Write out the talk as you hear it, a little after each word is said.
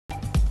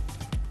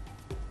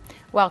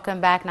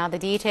Welcome back. Now the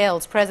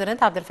details.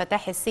 President Abdel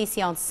Fattah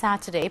al-Sisi on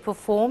Saturday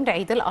performed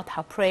Eid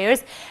al-Adha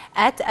prayers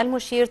at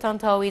Al-Mushir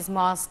Tantawi's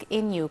Mosque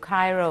in New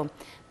Cairo.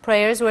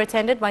 Prayers were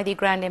attended by the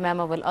Grand Imam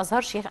of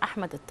Al-Azhar, Sheikh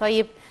Ahmed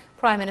al-Tayyib,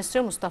 Prime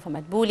Minister Mustafa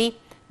Madbouli,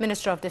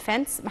 Minister of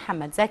Defense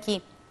Mohammed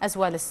Zaki, as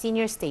well as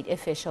senior state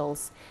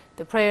officials.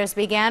 The prayers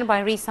began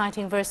by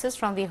reciting verses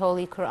from the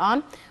Holy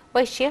Quran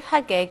by Sheikh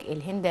Hageg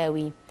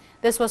al-Hindawi.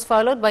 This was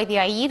followed by the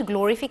Eid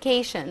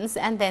glorifications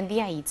and then the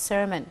Eid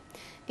sermon.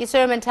 The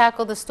sermon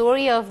tackled the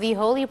story of the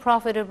Holy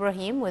Prophet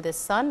Ibrahim with his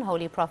son,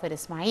 Holy Prophet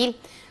Ismail,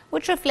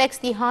 which reflects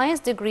the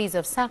highest degrees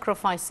of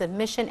sacrifice,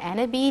 submission and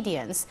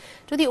obedience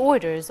to the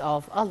orders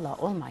of Allah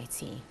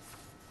Almighty.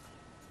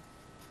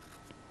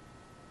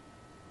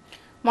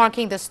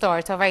 Marking the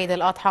start of Eid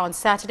al-Adha on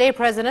Saturday,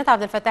 President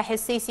Abdel Fattah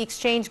al-Sisi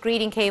exchanged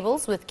greeting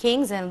cables with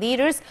kings and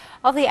leaders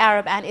of the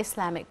Arab and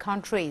Islamic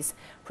countries.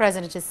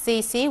 President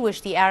al-Sisi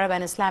wished the Arab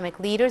and Islamic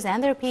leaders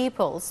and their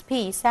peoples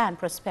peace and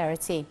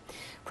prosperity.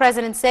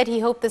 President said he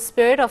hoped the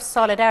spirit of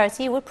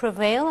solidarity would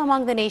prevail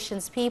among the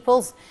nation's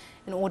peoples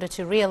in order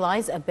to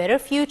realize a better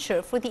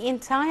future for the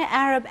entire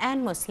Arab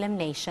and Muslim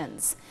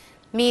nations.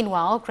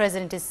 Meanwhile,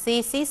 President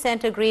al-Sisi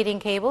sent a greeting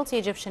cable to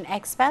Egyptian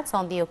expats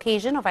on the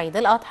occasion of Eid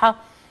al-Adha,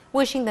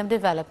 wishing them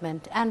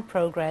development and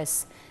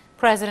progress.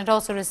 President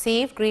also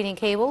received greeting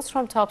cables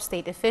from top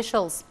state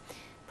officials.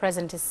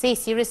 President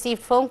al-Sisi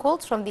received phone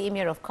calls from the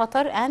Emir of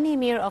Qatar and the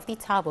Emir of the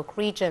Tabuk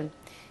region.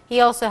 He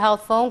also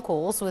held phone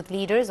calls with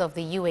leaders of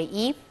the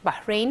UAE,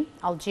 Bahrain,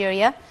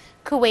 Algeria,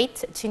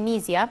 Kuwait,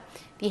 Tunisia,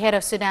 the head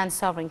of Sudan's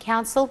Sovereign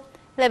Council,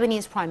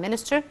 Lebanese Prime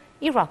Minister,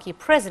 Iraqi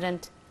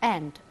President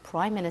and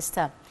Prime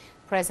Minister.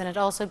 President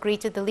also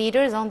greeted the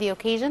leaders on the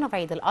occasion of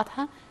Eid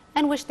al-Adha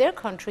and wished their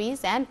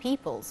countries and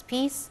peoples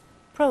peace,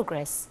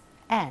 progress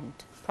and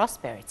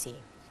prosperity.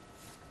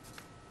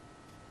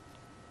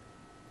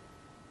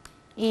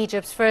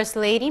 Egypt's First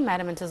Lady,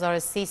 Madam Intezar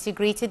al-Sisi,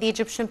 greeted the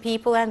Egyptian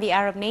people and the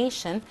Arab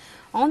nation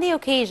on the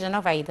occasion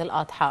of Eid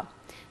al-Adha.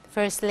 The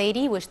First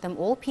Lady wished them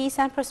all peace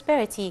and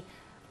prosperity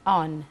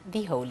on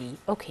the holy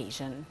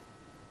occasion.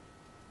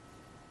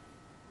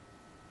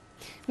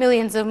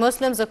 Millions of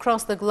Muslims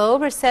across the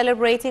globe are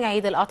celebrating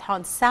Eid al-Adha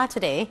on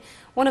Saturday,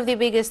 one of the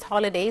biggest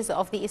holidays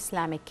of the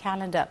Islamic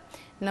calendar.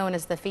 Known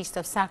as the Feast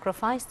of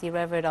Sacrifice, the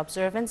revered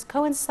observance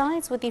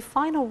coincides with the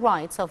final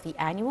rites of the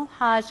annual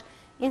Hajj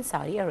in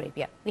Saudi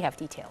Arabia. We have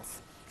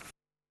details.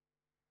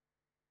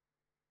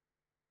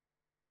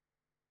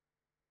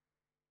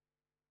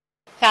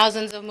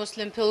 Thousands of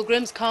Muslim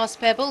pilgrims cast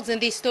pebbles in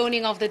the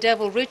stoning of the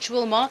devil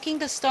ritual, marking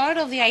the start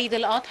of the Eid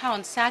al-Adha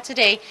on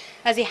Saturday,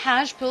 as the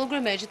Hajj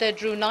pilgrimage that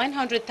drew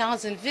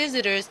 900,000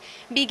 visitors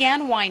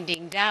began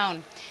winding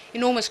down.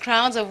 Enormous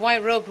crowds of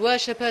white-robed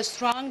worshippers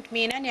thronged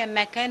Mina near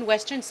Mecca in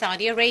western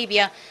Saudi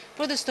Arabia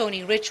for the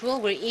stoning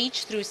ritual, where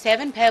each threw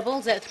 7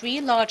 pebbles at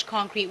 3 large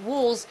concrete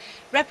walls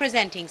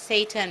representing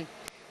Satan.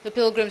 The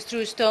pilgrims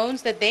threw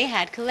stones that they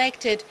had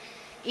collected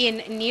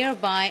in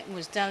nearby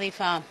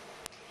Muzdalifah.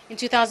 In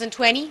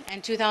 2020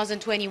 and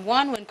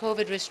 2021, when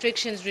COVID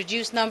restrictions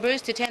reduced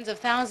numbers to tens of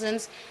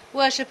thousands,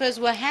 worshippers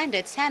were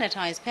handed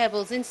sanitized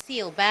pebbles in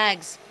seal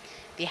bags.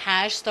 The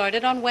Hajj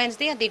started on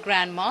Wednesday at the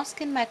Grand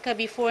Mosque in Mecca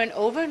before an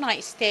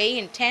overnight stay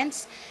in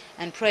tents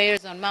and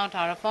prayers on Mount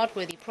Arafat,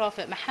 where the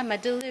Prophet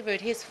Muhammad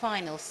delivered his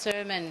final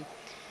sermon.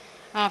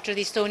 After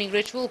the stoning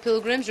ritual,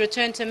 pilgrims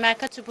returned to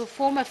Mecca to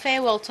perform a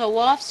farewell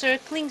tawaf,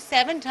 circling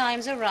 7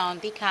 times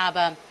around the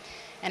Kaaba.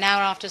 An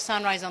hour after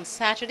sunrise on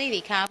Saturday, the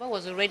Kaaba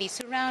was already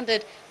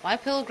surrounded by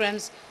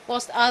pilgrims,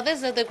 whilst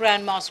others at the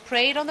Grand Mosque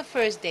prayed on the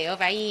first day of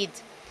Eid.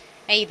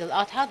 Eid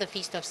al-Adha, the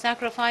Feast of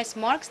Sacrifice,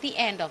 marks the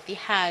end of the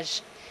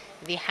Hajj.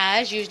 The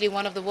Hajj, usually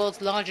one of the world's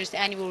largest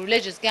annual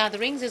religious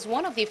gatherings, is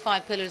one of the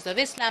 5 pillars of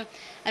Islam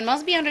and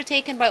must be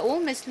undertaken by all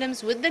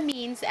Muslims with the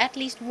means at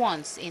least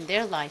once in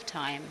their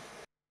lifetime.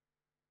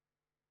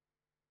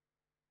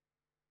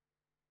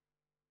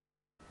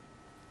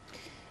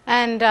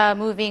 And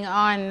moving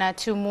on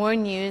to more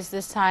news,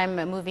 this time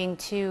moving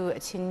to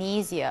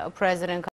Tunisia. President